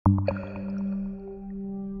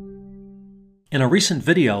In a recent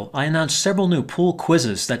video, I announced several new pool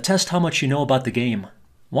quizzes that test how much you know about the game.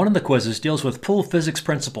 One of the quizzes deals with pool physics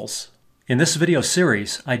principles. In this video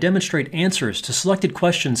series, I demonstrate answers to selected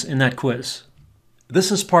questions in that quiz.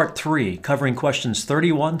 This is part 3, covering questions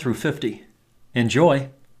 31 through 50. Enjoy!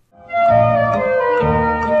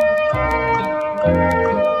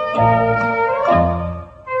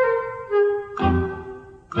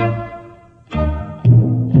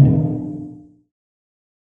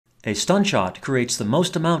 A stun shot creates the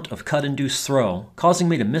most amount of cut-induced throw, causing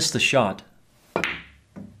me to miss the shot.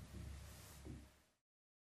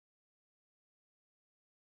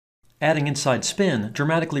 Adding inside spin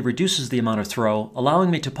dramatically reduces the amount of throw,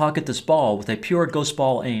 allowing me to pocket this ball with a pure ghost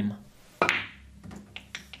ball aim.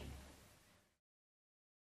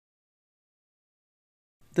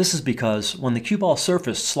 This is because when the cue ball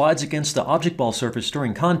surface slides against the object ball surface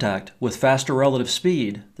during contact, with faster relative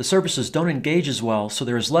speed, the surfaces don't engage as well, so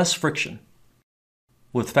there is less friction.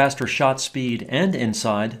 With faster shot speed and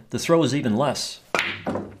inside, the throw is even less.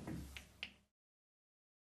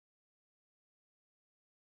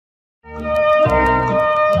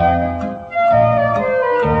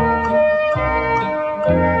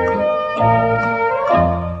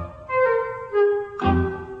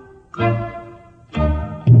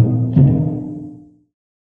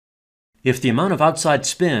 If the amount of outside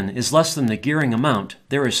spin is less than the gearing amount,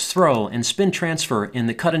 there is throw and spin transfer in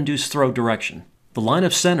the cut-induced throw direction. The line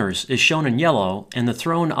of centers is shown in yellow and the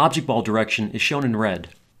thrown object ball direction is shown in red.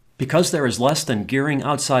 Because there is less than gearing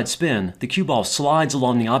outside spin, the cue ball slides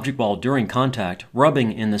along the object ball during contact,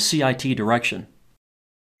 rubbing in the CIT direction.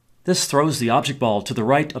 This throws the object ball to the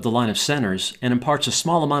right of the line of centers and imparts a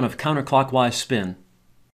small amount of counterclockwise spin.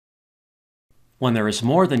 When there is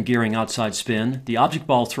more than gearing outside spin, the object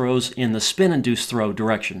ball throws in the spin-induced throw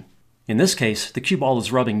direction. In this case, the cue ball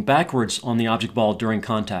is rubbing backwards on the object ball during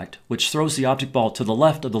contact, which throws the object ball to the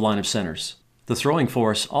left of the line of centers. The throwing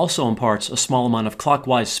force also imparts a small amount of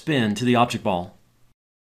clockwise spin to the object ball.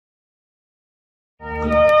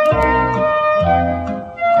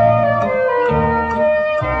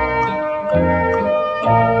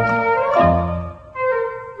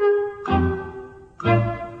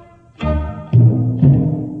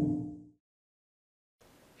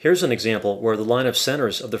 Here's an example where the line of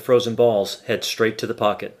centers of the frozen balls head straight to the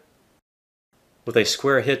pocket. With a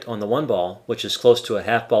square hit on the one ball, which is close to a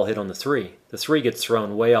half ball hit on the three gets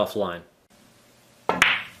thrown way offline.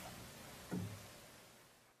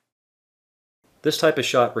 This type of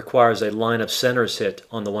shot requires a line of centers hit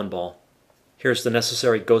on the one ball. Here's the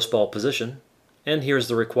necessary ghost ball position, and here's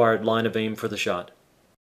the required line of aim for the shot.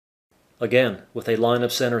 Again, with a line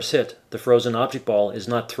of centers hit, the frozen object ball is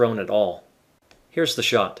not thrown at all. Here's the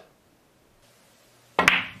shot.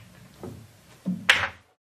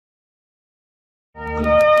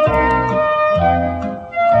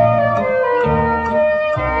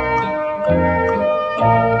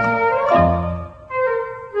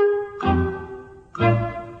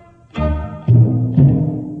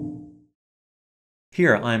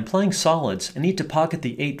 Here I am playing solids and need to pocket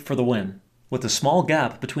the 8 for the win. With a small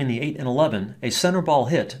gap between the 8 and 11, a center ball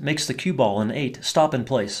hit makes the cue ball in 8 stop in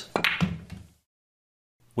place.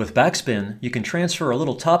 With backspin, you can transfer a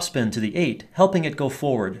little topspin to the 8, helping it go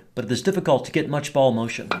forward, but it is difficult to get much ball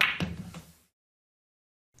motion.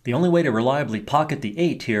 The only way to reliably pocket the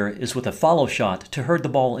 8 here is with a follow shot to herd the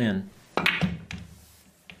ball in.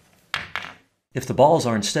 If the balls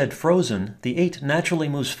are instead frozen, the 8 naturally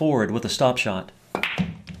moves forward with a stop shot.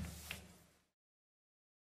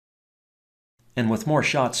 And with more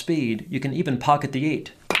shot speed, you can even pocket the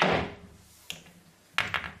 8.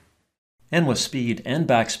 And with speed and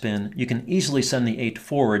backspin, you can easily send the 8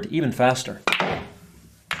 forward even faster.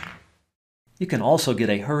 You can also get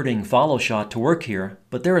a herding follow shot to work here,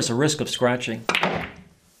 but there is a risk of scratching.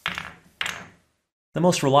 The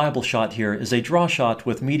most reliable shot here is a draw shot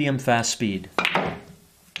with medium fast speed.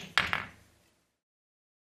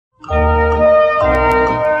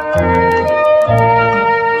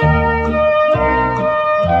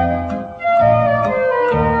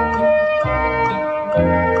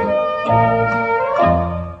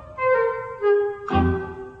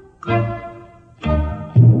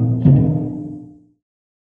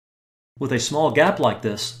 With a small gap like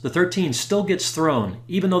this, the 13 still gets thrown,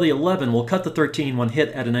 even though the 11 will cut the 13 when hit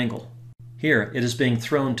at an angle. Here it is being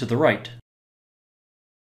thrown to the right.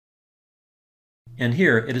 And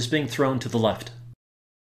here it is being thrown to the left.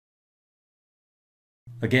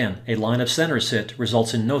 Again, a line of centers hit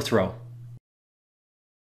results in no throw.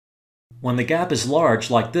 When the gap is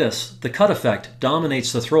large like this, the cut effect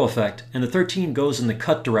dominates the throw effect, and the 13 goes in the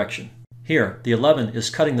cut direction. Here, the 11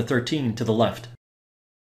 is cutting the 13 to the left.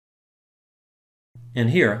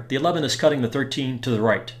 And here, the 11 is cutting the 13 to the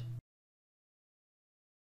right.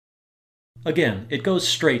 Again, it goes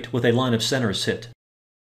straight with a line of centers hit.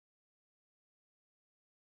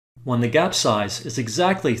 When the gap size is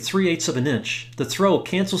exactly 3/8 of an inch, the throw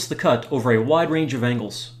cancels the cut over a wide range of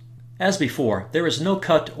angles. As before, there is no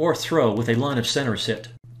cut or throw with a line of centers hit,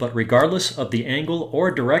 but regardless of the angle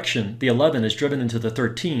or direction the 11 is driven into the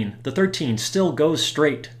 13 still goes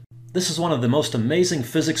straight. This is one of the most amazing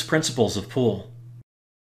physics principles of pool.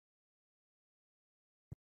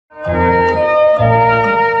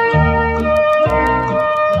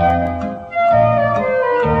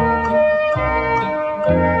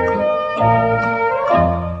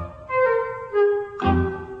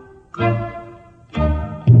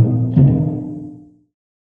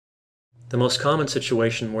 The most common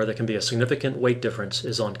situation where there can be a significant weight difference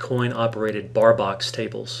is on coin-operated bar box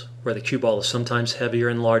tables, where the cue ball is sometimes heavier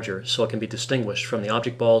and larger so it can be distinguished from the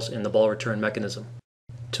object balls in the ball return mechanism.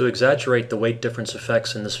 To exaggerate the weight difference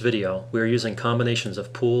effects in this video, we are using combinations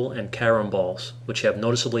of pool and carom balls, which have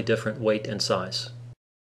noticeably different weight and size.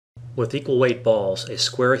 With equal weight balls, a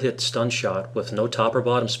square hit stun shot with no top or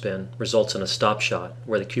bottom spin results in a stop shot,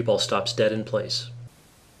 where the cue ball stops dead in place.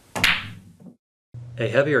 A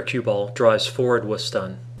heavier cue ball drives forward with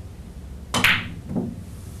stun.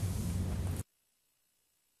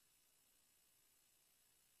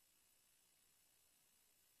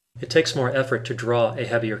 It takes more effort to draw a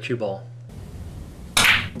heavier cue ball.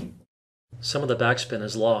 Some of the backspin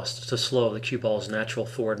is lost to slow the cue ball's natural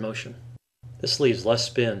forward motion. This leaves less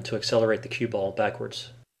spin to accelerate the cue ball backwards.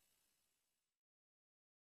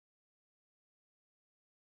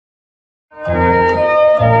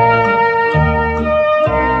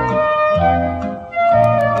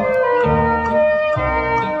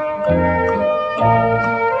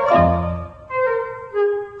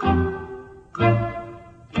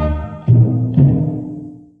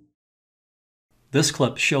 This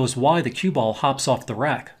clip shows why the cue ball hops off the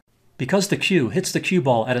rack. Because the cue hits the cue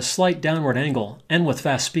ball at a slight downward angle and with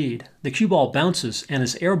fast speed, the cue ball bounces and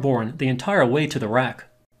is airborne the entire way to the rack.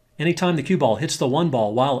 Anytime the cue ball hits the one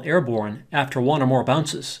ball while airborne after one or more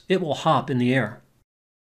bounces, it will hop in the air.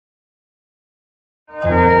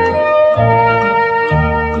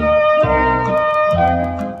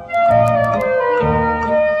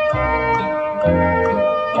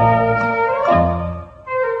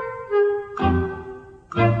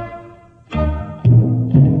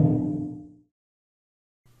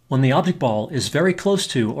 When the object ball is very close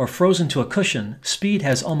to or frozen to a cushion, speed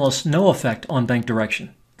has almost no effect on bank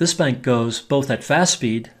direction. This bank goes both at fast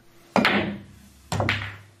speed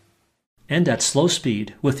and at slow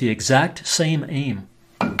speed with the exact same aim.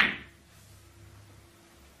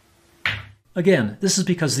 Again, this is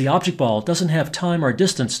because the object ball doesn't have time or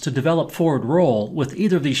distance to develop forward roll with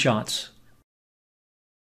either of these shots.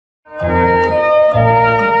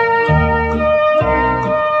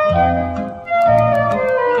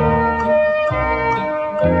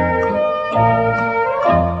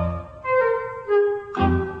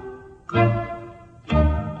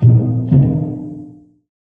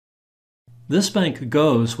 This bank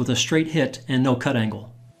goes with a straight hit and no cut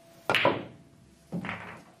angle.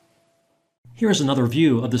 Here is another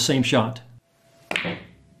view of the same shot.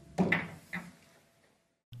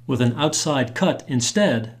 With an outside cut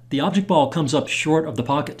instead, the object ball comes up short of the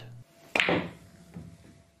pocket.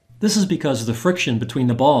 This is because the friction between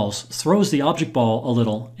the balls throws the object ball a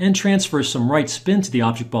little and transfers some right spin to the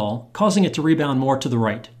object ball, causing it to rebound more to the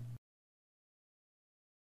right.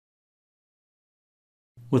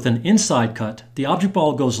 With an inside cut, the object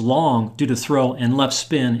ball goes long due to throw and left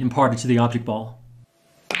spin imparted to the object ball.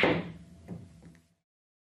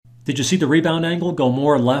 Did you see the rebound angle go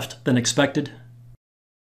more left than expected?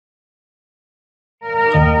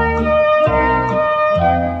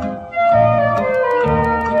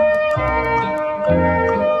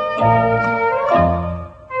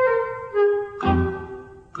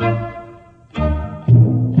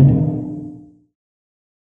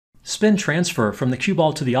 Spin transfer from the cue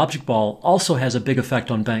ball to the object ball also has a big effect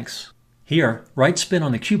on banks. Here, right spin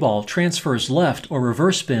on the cue ball transfers left or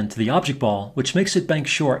reverse spin to the object ball, which makes it bank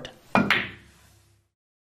short.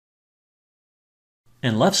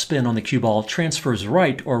 And left spin on the cue ball transfers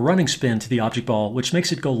right or running spin to the object ball, which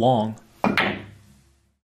makes it go long.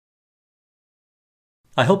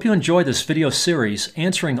 I hope you enjoyed this video series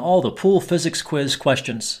answering all the pool physics quiz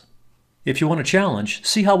questions. If you want a challenge,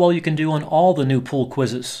 see how well you can do on all the new pool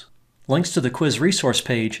quizzes. Links to the quiz resource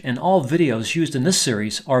page and all videos used in this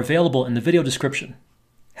series are available in the video description.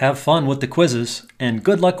 Have fun with the quizzes, and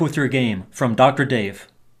good luck with your game from Dr. Dave.